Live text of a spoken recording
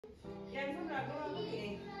Hello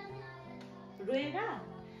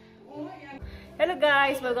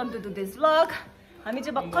guys, welcome to today's vlog. हामी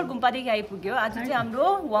चाहिँ भर्खर गुम्पादेखि आइपुग्यो। आज चाहिँ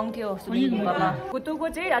हाम्रो वाङ थियो सुनि गुम्पामा। कुतुको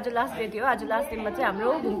चाहिँ आज लास्ट डे थियो। आज लास्ट डेमा चाहिँ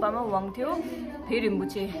हाम्रो गुम्पामा वाङ थियो फेइ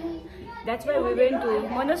Rinpoche. That's why we went to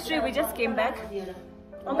monastery. We just came back.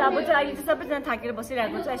 अन्त अब चाहिँ अहिले चाहिँ सबैजना थाकेर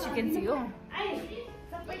बसिरहेको छ, as you can see हो।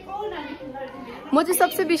 म चाहिँ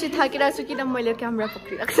सबसे बेसी थाकिरहेको छु किन मैले क्यामेरा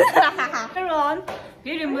पक्रिरहेको छु। Later on,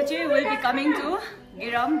 Phey Rinpoche will be coming to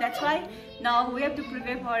Giram. That's why now we have to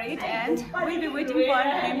prepare for it and we'll be waiting for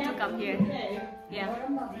him to come here. Yeah.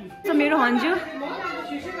 So मेरो हन्जु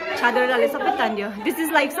छादरले सबै तान्दियो. This is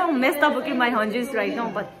like so messed up looking my hanjus right now,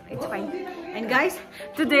 but it's fine. And guys,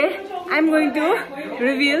 today I'm going to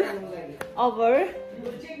reveal our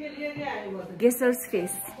Geysar's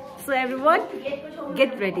face. So everyone,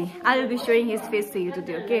 get ready. I will be showing his face to you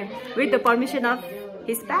today, okay? With the permission of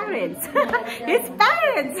his parents. His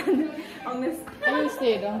parents! On this. I will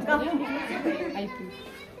stay down.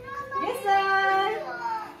 Geysar!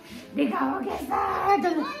 Digamo,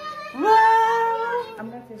 Geysar! Wow! I'm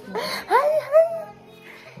not facing. Hi, hi!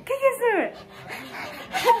 Okay, Geysar!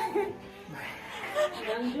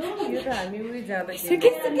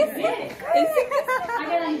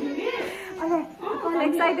 I'm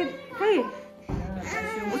excited. Hey!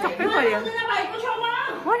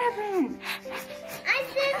 What happened?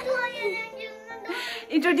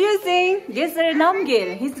 Introducing Geysar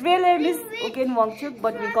Namgyel. His real name is Uken Wangchuk,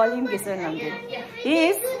 but we call him Geysar Namgyel. He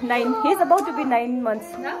is 9. He is about to be 9 months.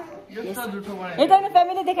 Yes. You don't have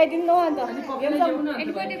family. They didn't know.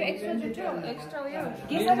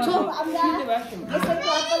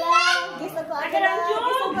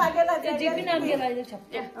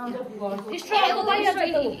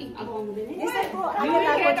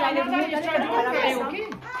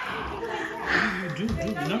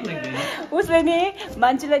 उसले नि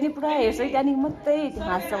मान्छेलाई नि पुरा हेर्छ त्यहाँदेखि मात्रै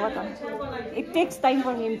हाँस्छ म त. It takes time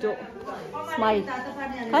for him to smile.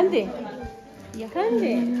 Kante?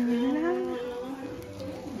 Kante?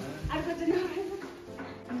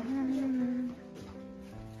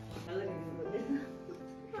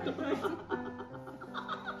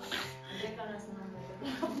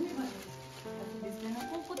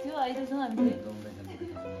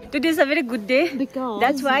 Today is a very good day.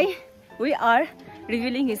 That's why we are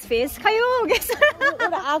revealing his face. Kayo, Geysar.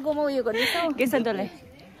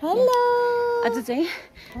 Hello. Aju चाहिँ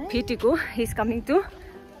फेटीको he is coming to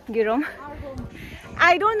Giram.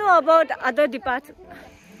 I don't know about other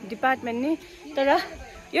department ni. तर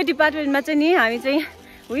यो department मा चाहिँ नि हामी चाहिँ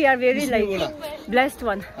we are very like blessed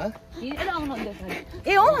one.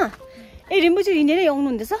 ए अँ ए रिम्पोचे हिँडेरै आउनु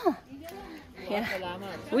हुँदैछ. Yeah.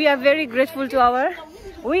 We are very grateful to our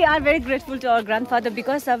grandfather.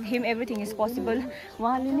 Because of him everything is possible.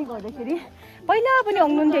 उहाँले नै गर्दाखेरि पहिला पनि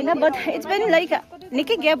आउनुहुन्थ्यो हैन, but it's been like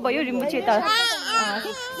निकै ग्याप भयो रिम्पोचे त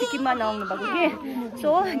सिक्किममा नआउनु भएको के.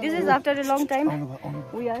 So this is after a long time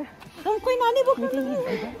we are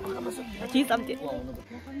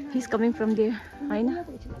he's coming from there हैन.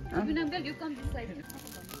 You come this side.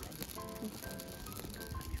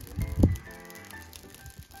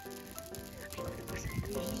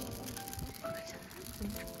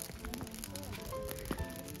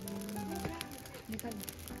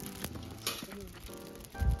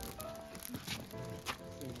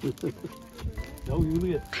 Oh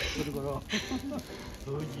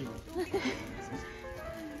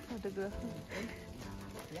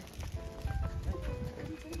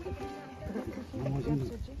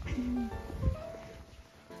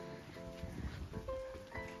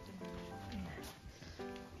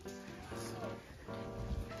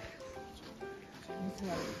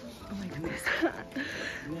my goodness.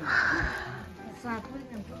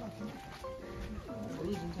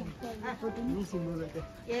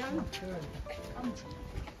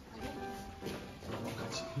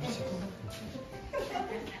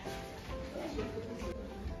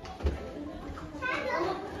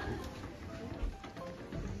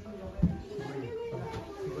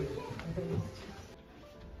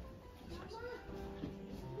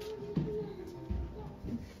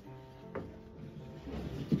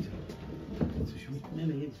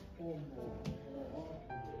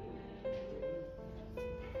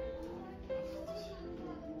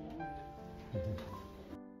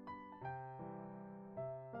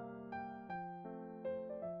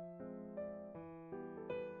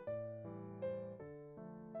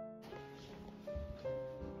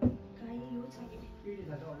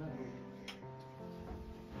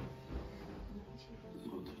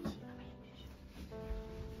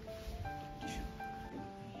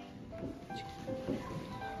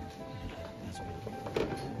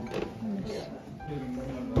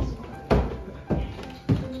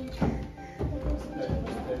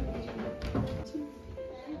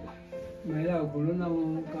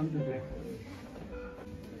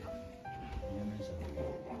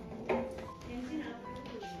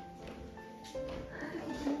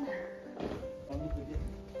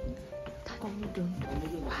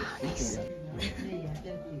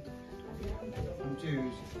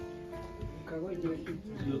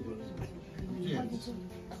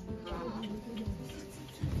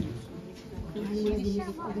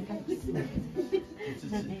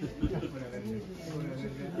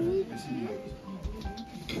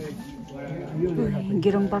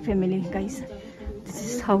 Girompa family, guys.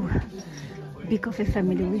 This is how big of a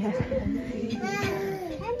family we have.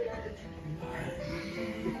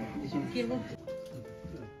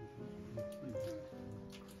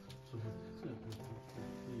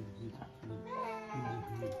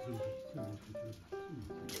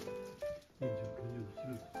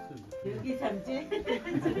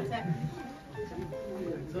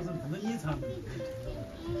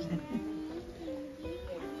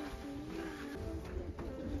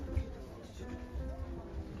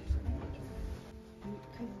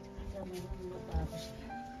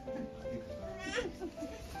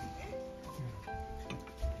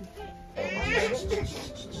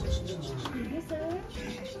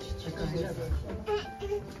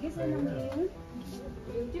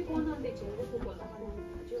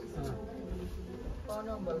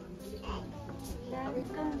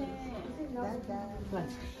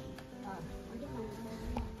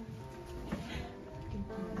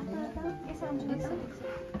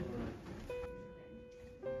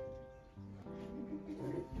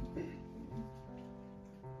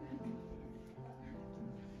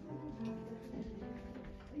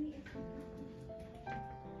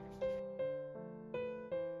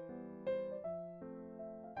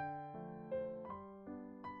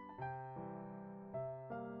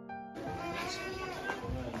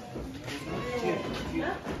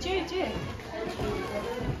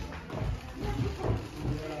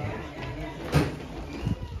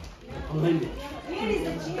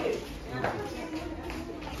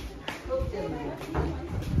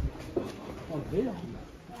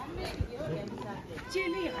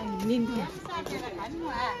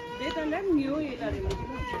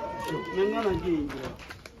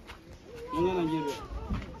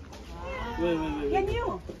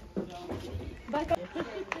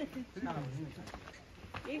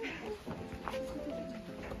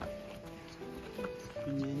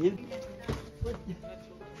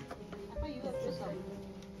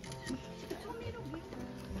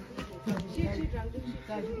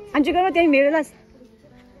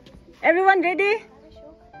 Everyone ready?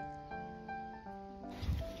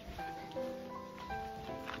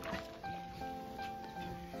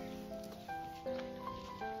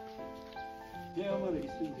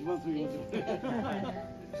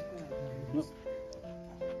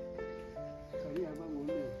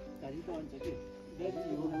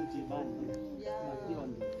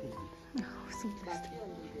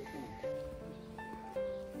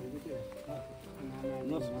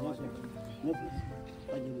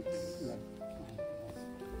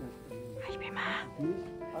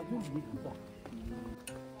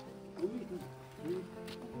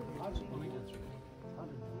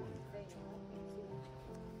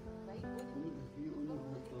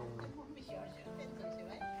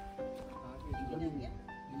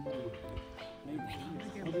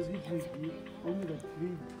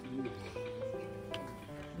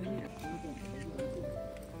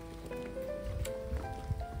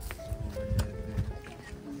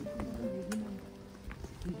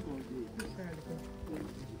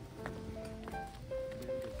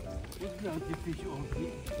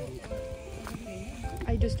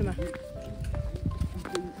 I just do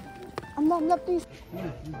I'm not please.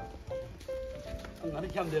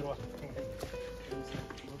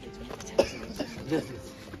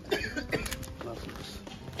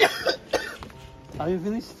 Are you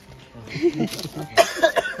finished?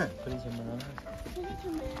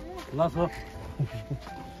 Last one.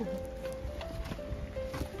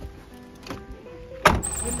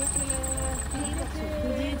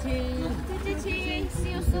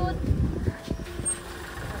 See you soon.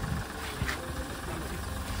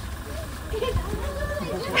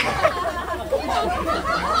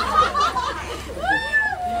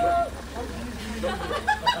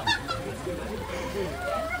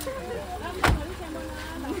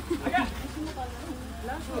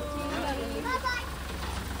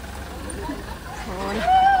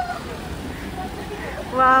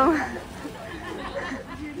 Wow.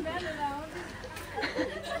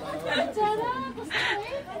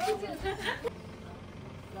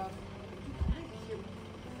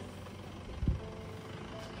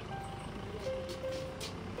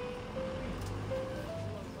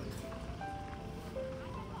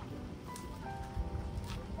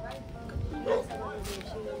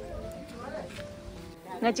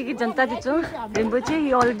 Nachiki Janta Tichu, Rinpoche,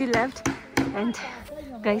 he already left, and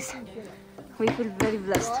Guys, we feel very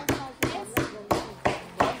blessed.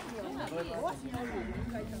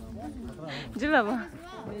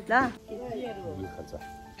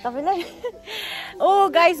 Oh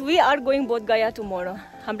guys, we are going Bodh Gaya tomorrow.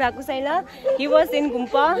 Hamra Kusaila, he was in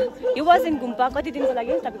Gumpa. Kati din ko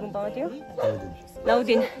lagi tabi Gumpa matyo? 9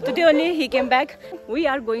 din. Today only he came back. We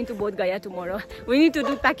are going to Bodh Gaya tomorrow. We need to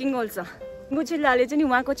do packing also. Muchilale chani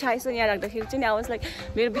wahako chai so yaha rakhdakheri chani I was like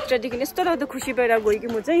मेरो भित्रदेखि यस्तो लाग्दो खुसी भएर गयो कि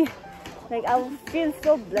म चाहिँ like I feel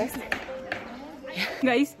so blessed.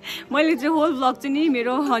 Guys, मैले चाहिँ whole vlog चाहिँ नि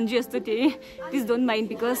मेरो हन्जी जस्तो थिए. Please don't mind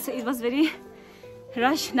because it was very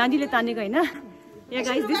rush. नानीले तानेको हैन. Yeah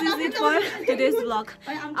guys, this is it for today's vlog.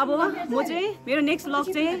 अब म चाहिँ मेरो next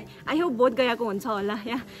vlog चाहिँ I hope Bodh Gaya को हुन्छ होला.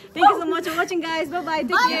 Yeah. Thank you so much for watching guys. Bye bye.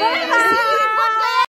 Take care.